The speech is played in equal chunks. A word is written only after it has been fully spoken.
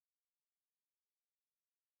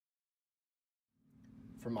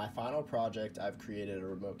For my final project, I've created a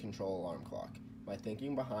remote control alarm clock. My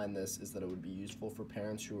thinking behind this is that it would be useful for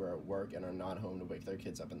parents who are at work and are not home to wake their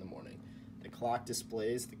kids up in the morning. The clock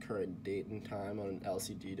displays the current date and time on an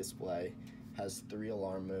LCD display, has 3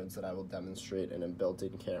 alarm modes that I will demonstrate, and a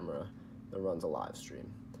built-in camera that runs a live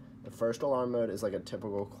stream. The first alarm mode is like a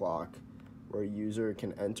typical clock where a user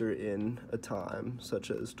can enter in a time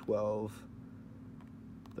such as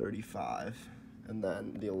 12:35, and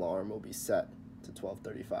then the alarm will be set to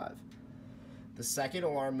 12:35. The second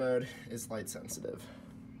alarm mode is light sensitive.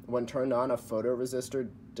 When turned on, a photoresistor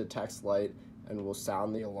detects light and will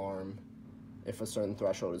sound the alarm if a certain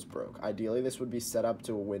threshold is broke. Ideally, this would be set up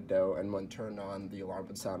to a window, and when turned on, the alarm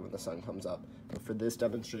would sound when the sun comes up. But for this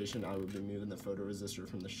demonstration, I would be moving the photoresistor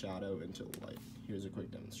from the shadow into the light. Here's a quick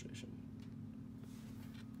demonstration.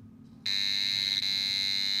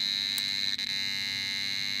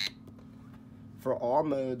 For all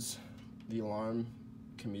modes, the alarm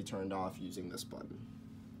can be turned off using this button.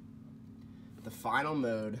 The final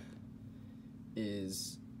mode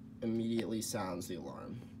is immediately sounds the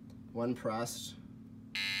alarm. When pressed,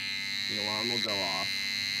 the alarm will go off.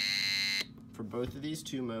 For both of these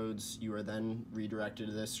 2 modes, you are then redirected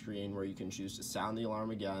to this screen where you can choose to sound the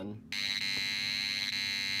alarm again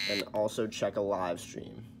and also check a live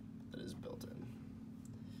stream that is built in.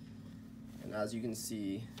 And as you can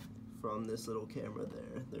see from this little camera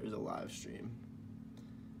there's a live stream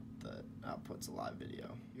that outputs a live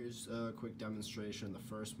video. Here's a quick demonstration. The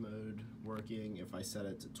first mode working, if I set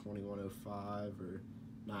it to 21:05 or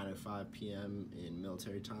 9:05 p.m. in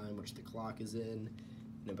military time, which the clock is in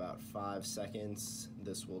about 5 seconds,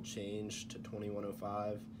 this will change to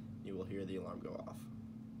 21:05. You will hear the alarm go off.